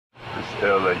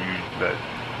tell that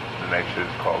the next shit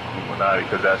is called Illuminati,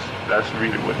 because that's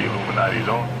really what the Illuminati is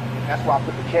on. That's why I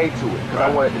put the K to it, because I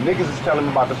wanted, the niggas is telling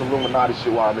me about this Illuminati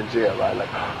shit while I'm in jail, right? Like,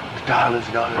 the dollars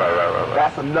and all that. Right.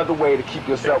 That's another way to keep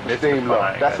your self-esteem low.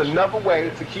 That's another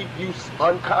way to keep you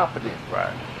unconfident.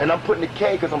 Right. And I'm putting the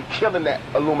K because I'm killing that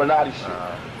Illuminati shit.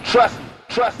 Trust me.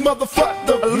 Trust me. Motherfuck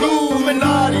the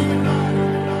Illuminati.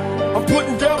 I'm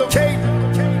putting down the K.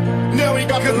 Now we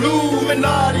got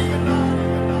Illuminati.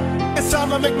 It's time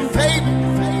to make me pay.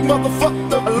 Motherfuck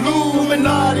the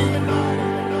Illuminati.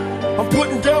 I'm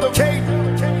putting down the K.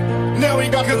 Now we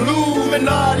got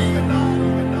Illuminati.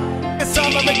 It's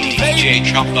time to make me pay.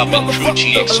 DJ Chop Up and Crew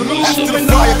T exclusive. After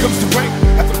the fire comes the rain.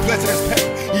 After the president's pain.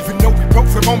 Even though we broke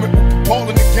for a moment, we ball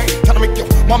in the game. Trying to make your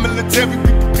my military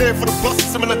be prepared for the bus.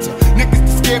 Similar to niggas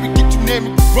the scary, get you near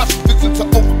me. Rush visions to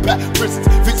overpack prisons.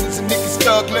 Visions of niggas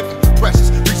thug living. Precious.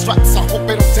 Restrikes, I hope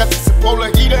they don't test us.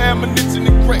 Ebola, heater, ammunition,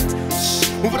 and crates.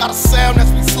 Move without a sound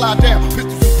as we slide down.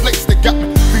 Pistols in place, they got me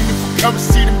feeling for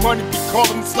currency. The money be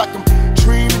calling, it's like I'm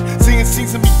dreaming. Seeing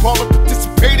scenes of me ballin',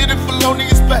 participated in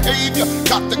felonious behavior.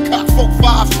 Got the cop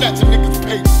 4-5, snatching niggas'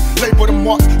 pages. Label the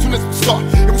marks, soon as we start,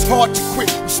 it was hard to quit.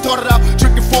 We started out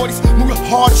drinking 40s, moving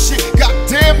hard as shit.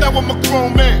 Goddamn, now I'm a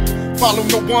grown man. Follow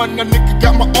no one, a nigga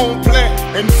got my own plan.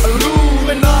 And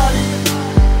Illuminati,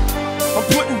 I'm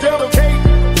putting down the K.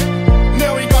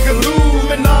 Now we got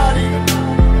Illuminati.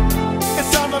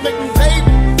 It's time to make me pay.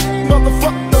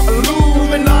 Motherfuck the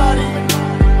Illuminati.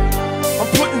 I'm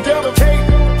putting down the K.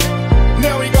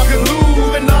 Now we got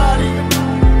Illuminati.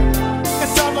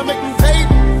 It's time to make me pay.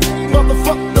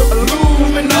 Motherfuck the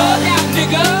Illuminati. Thug out,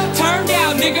 nigga. Turned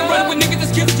out, nigga. Run with niggas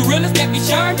that's killers, gorillas that be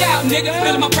churned out, nigga.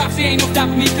 Feeling my props, ain't no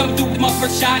stopping me. Coming through with my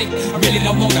first shotty. I really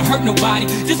don't wanna hurt nobody.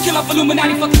 Just kill off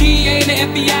Illuminati, fuck DEA and the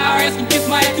FBI. Or ask him kiss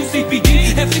my ass to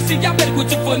CPD. FCC, y'all better quit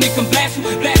your foot, nigga. Come blast you,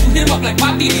 hit him up like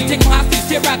my D. Take him hostage,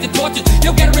 terrorize and torture.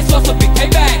 Yo, get a resource, a big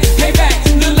payback.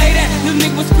 Little lady, little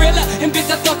nigga was Skrilla. And bitch,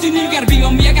 I thought you knew you gotta be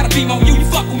on me, I gotta be on you. You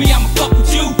fuck with me, I'ma fuck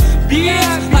with you.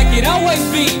 Bitch, like it always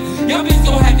been. Y'all bitch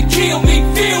gon' have to kill me,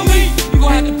 feel me. You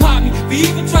gon' have to pop me. Be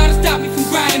even trying to stop me from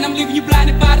grinding. I'm leaving you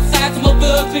blinded by the sides. Some more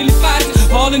thugs, clearly spotted.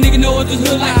 All the nigga know is this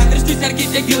hood life. The streets gotta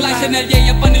get that good life. And that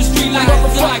yeah, up under the street light.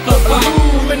 Like a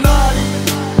Illuminati.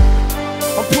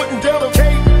 I'm putting down the K.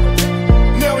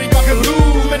 Now we got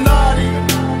Illuminati.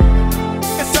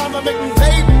 It's time to make me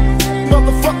pay.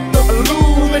 Motherfuck the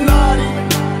Illuminati.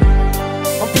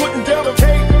 I'm putting down the K.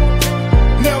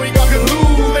 Now we got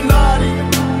Illuminati.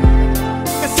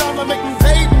 It's time to make me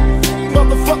pay.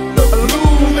 Motherfuck the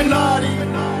Illuminati.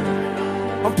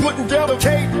 I'm putting down the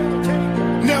K.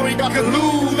 Now we got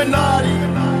Illuminati.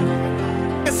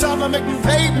 It's time to make me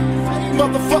pay.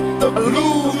 Motherfuck the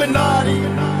Illuminati.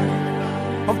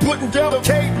 I'm putting down the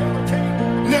K.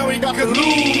 Now we got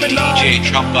Illuminati. DJ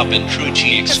Chop Up and Crew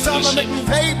T It's time to make exclusive.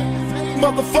 me pay.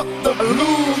 Motherfuck the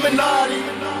Illuminati.